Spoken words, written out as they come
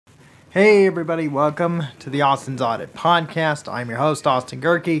Hey everybody, welcome to the Austin's Audit Podcast. I'm your host, Austin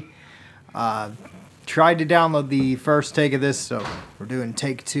Gerke. Tried to download the first take of this, so we're doing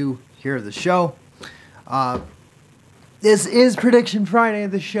take 2 here of the show. This is Prediction Friday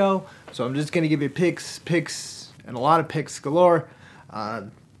of the show, so I'm just going to give you picks, and a lot of picks galore.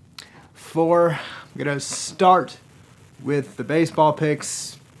 I'm going to start with the baseball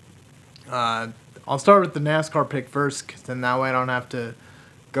picks. I'll start with the NASCAR pick first, because then that way I don't have to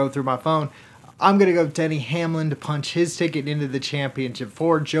go through my phone. I'm going to go Denny Hamlin to punch his ticket into the championship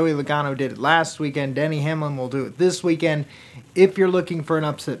four. Joey Logano did it last weekend. Denny Hamlin will do it this weekend. If you're looking for an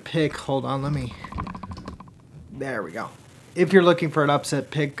upset pick, hold on, there we go. If you're looking for an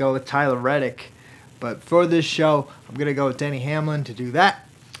upset pick, go with Tyler Reddick. But for this show, I'm going to go with Denny Hamlin to do that.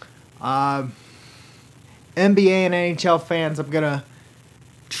 NBA and NHL fans, I'm going to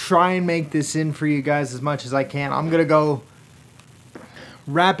try and make this in for you guys as much as I can. I'm going to go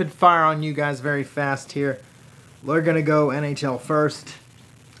rapid fire on you guys very fast here. We're going to go NHL first.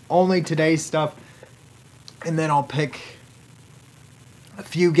 Only today's stuff. And then I'll pick a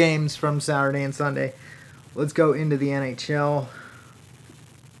few games from Saturday and Sunday. Let's go into the NHL.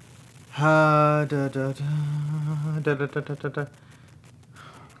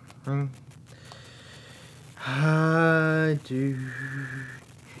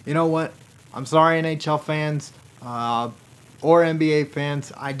 You know what? I'm sorry, NHL fans. Or NBA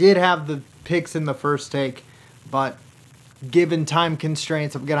fans. I did have the picks in the first take, but given time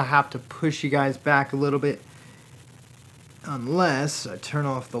constraints, I'm going to have to push you guys back a little bit. Unless I turn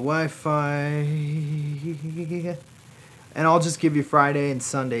off the Wi-Fi. And I'll just give you Friday and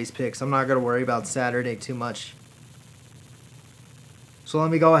Sunday's picks. I'm not going to worry about Saturday too much. So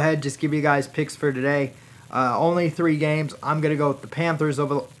let me go ahead, just give you guys picks for today. Only 3 games. I'm going to go with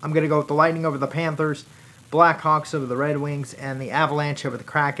the Lightning over the Panthers, Blackhawks over the Red Wings, and the Avalanche over the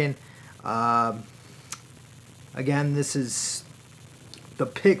Kraken. Again, this is the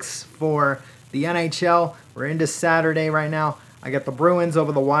picks for the NHL. We're into Saturday right now. I got the Bruins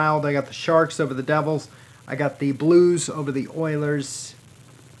over the Wild. I got the Sharks over the Devils. I got the Blues over the Oilers.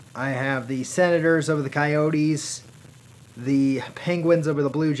 I have the Senators over the Coyotes. The Penguins over the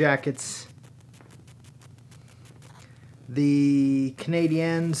Blue Jackets. The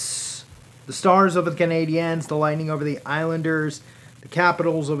Canadiens. The Stars over the Canadiens, the Lightning over the Islanders, the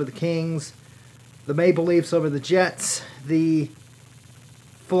Capitals over the Kings, the Maple Leafs over the Jets, the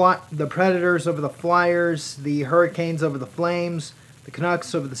Predators over the Flyers, the Hurricanes over the Flames, the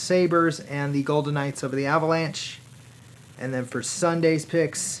Canucks over the Sabres, and the Golden Knights over the Avalanche. And then for Sunday's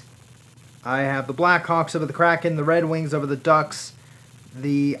picks, I have the Blackhawks over the Kraken, the Red Wings over the Ducks,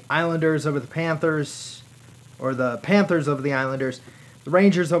 the Islanders over the Panthers, or the Panthers over the Islanders, the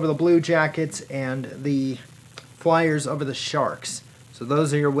Rangers over the Blue Jackets, and the Flyers over the Sharks. So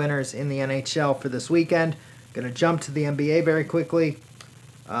those are your winners in the NHL for this weekend. Going to jump to the NBA very quickly.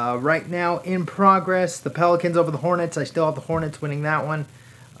 Right now in progress, the Pelicans over the Hornets. I still have the Hornets winning that one.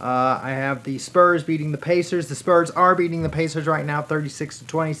 I have the Spurs beating the Pacers. The Spurs are beating the Pacers right now,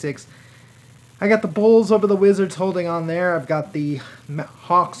 36-26. I got the Bulls over the Wizards holding on there. I've got the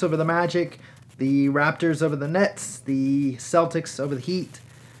Hawks over the Magic, the Raptors over the Nets, the Celtics over the Heat,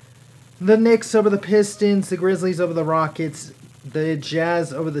 the Knicks over the Pistons, the Grizzlies over the Rockets, the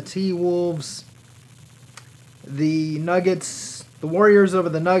Jazz over the T-Wolves, the Nuggets, the Warriors over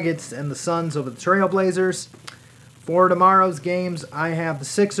the Nuggets, and the Suns over the Trailblazers. For tomorrow's games, I have the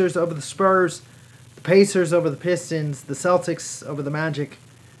Sixers over the Spurs, the Pacers over the Pistons, the Celtics over the Magic,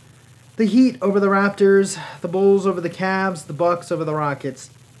 the Heat over the Raptors, the Bulls over the Cavs, the Bucks over the Rockets,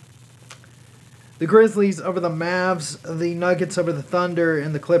 the Grizzlies over the Mavs, the Nuggets over the Thunder,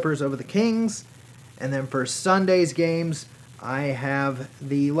 and the Clippers over the Kings. And then for Sunday's games, I have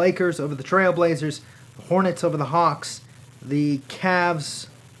the Lakers over the Trailblazers, the Hornets over the Hawks, the Cavs,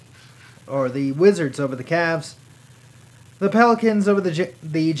 or the Wizards over the Cavs, the Pelicans over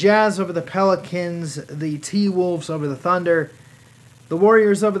the Jazz over the Pelicans, the T-Wolves over the Thunder, the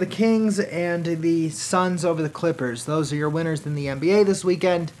Warriors over the Kings, and the Suns over the Clippers. Those are your winners in the NBA this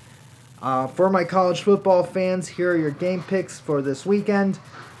weekend. For my college football fans, here are your game picks for this weekend.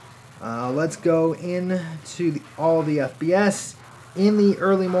 Let's go into all the FBS in the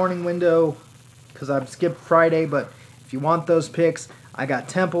early morning window, because I've skipped Friday, but if you want those picks, I got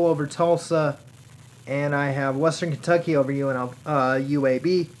Temple over Tulsa, and I have Western Kentucky over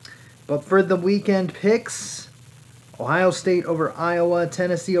UAB. But for the weekend picks, Ohio State over Iowa,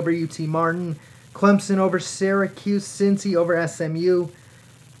 Tennessee over UT Martin, Clemson over Syracuse, Cincy over SMU,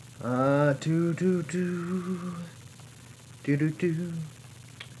 Notre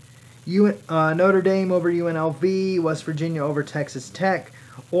Dame over UNLV, West Virginia over Texas Tech,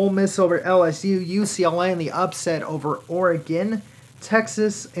 Ole Miss over LSU, UCLA in the upset over Oregon,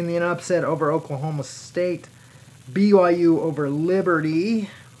 Texas in the upset over Oklahoma State, BYU over Liberty,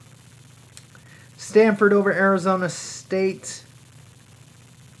 Stanford over Arizona State,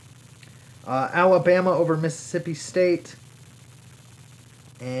 Alabama over Mississippi State,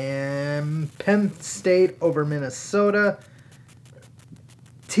 and Penn State over Minnesota,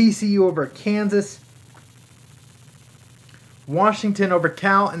 TCU over Kansas, Washington over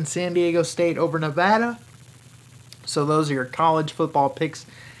Cal, and San Diego State over Nevada. So those are your college football picks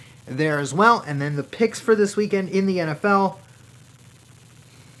there as well. And then the picks for this weekend in the NFL.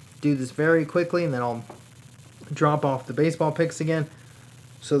 Do this very quickly and then I'll drop off the baseball picks again.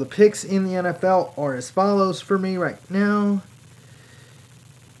 So the picks in the NFL are as follows for me right now.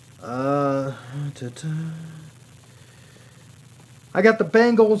 I got the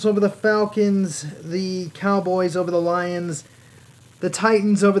Bengals over the Falcons, the Cowboys over the Lions, the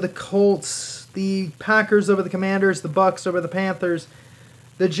Titans over the Colts, the Packers over the Commanders, the Bucks over the Panthers,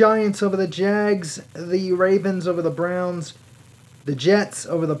 the Giants over the Jags, the Ravens over the Browns, the Jets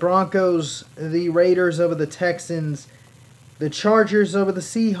over the Broncos, the Raiders over the Texans, the Chargers over the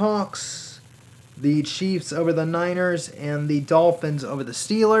Seahawks, the Chiefs over the Niners, and the Dolphins over the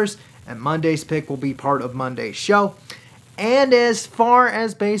Steelers. And Monday's pick will be part of Monday's show. And as far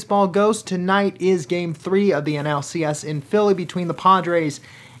as baseball goes, tonight is Game 3 of the NLCS in Philly between the Padres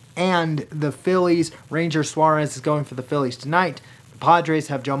and the Phillies. Ranger Suarez is going for the Phillies tonight. The Padres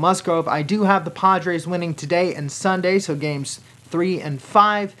have Joe Musgrove. I do have the Padres winning today and Sunday, so Games 3 and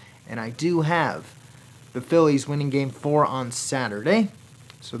 5. And I do have the Phillies winning Game 4 on Saturday.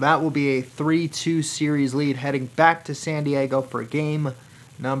 So that will be a 3-2 series lead heading back to San Diego for Game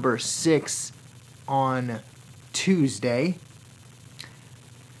number 6 on Tuesday.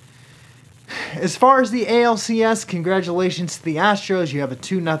 As far as the ALCS, congratulations to the Astros. You have a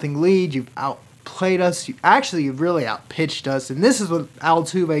 2-0 lead. You've outplayed us. You've really outpitched us. And this is with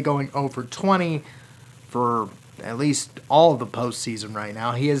Altuve going over 20 for at least all of the postseason right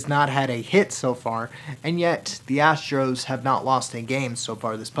now. He has not had a hit so far. And yet, the Astros have not lost a game so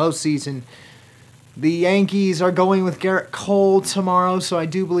far this postseason. The Yankees are going with Garrett Cole tomorrow, so I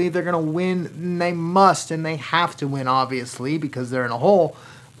do believe they're going to win. And they must, and they have to win, obviously, because they're in a hole.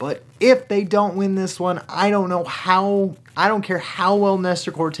 But if they don't win this one, I don't care how well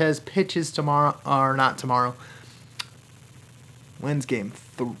Nestor Cortez pitches tomorrow, or not tomorrow. When's game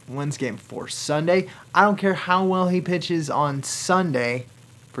 4? Sunday. I don't care how well he pitches on Sunday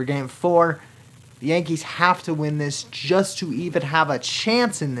for Game 4. The Yankees have to win this just to even have a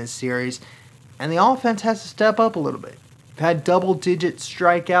chance in this series. And the offense has to step up a little bit. We've had double-digit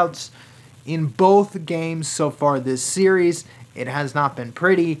strikeouts in both games so far this series. It has not been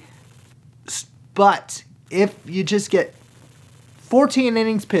pretty. But if you just get 14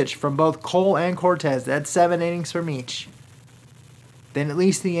 innings pitched from both Cole and Cortez, that's 7 innings from each, then at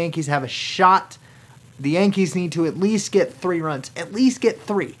least the Yankees have a shot. The Yankees need to at least get 3 runs. At least get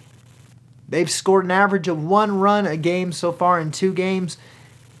 3. They've scored an average of 1 run a game so far in 2 games.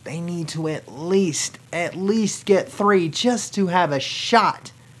 They need to at least get 3 just to have a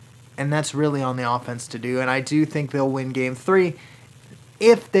shot. And that's really on the offense to do. And I do think they'll win Game 3.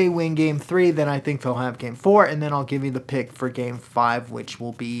 If they win Game 3, then I think they'll have Game 4. And then I'll give you the pick for Game 5, which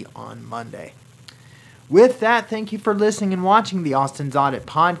will be on Monday. With that, thank you for listening and watching the Austin's Audit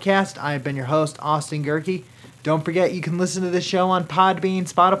Podcast. I have been your host, Austin Gerke. Don't forget, you can listen to this show on Podbean,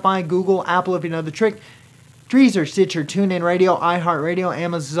 Spotify, Google, Apple if you know the trick, Deezer, Stitcher, TuneIn Radio, iHeartRadio,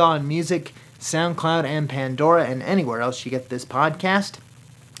 Amazon Music, SoundCloud, and Pandora, and anywhere else you get this podcast.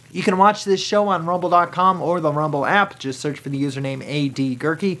 You can watch this show on Rumble.com or the Rumble app. Just search for the username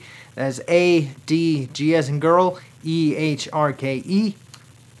ADGerke. That is A-D-G as in girl, E-H-R-K-E.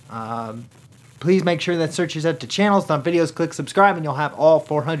 Please make sure that search is out to channels, not videos. Click subscribe, and you'll have all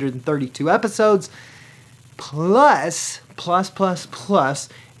 432 episodes. Plus,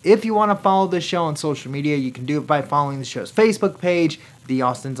 if you want to follow this show on social media, you can do it by following the show's Facebook page, The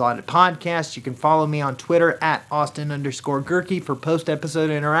Austin's Audit Podcast. You can follow me on Twitter at Austin_Gerke for post-episode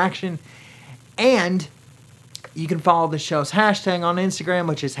interaction. And you can follow the show's hashtag on Instagram,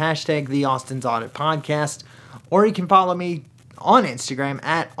 which is hashtag The Austin's Audit Podcast. Or you can follow me on Instagram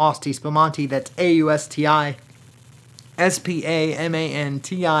at Austi Spamanti. That's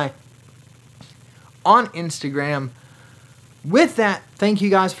AUSTI_SPAMANTI on Instagram. With that, thank you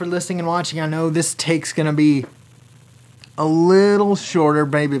guys for listening and watching. I know this take's going to be a little shorter,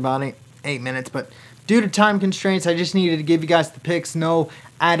 maybe about 8 minutes, but due to time constraints, I just needed to give you guys the picks. No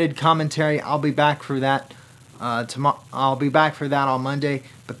added commentary. I'll be back for that tomorrow. I'll be back for that on Monday.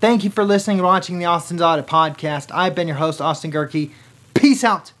 But thank you for listening and watching the Austin's Audit Podcast. I've been your host, Austin Gerke. Peace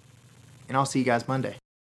out. And I'll see you guys Monday.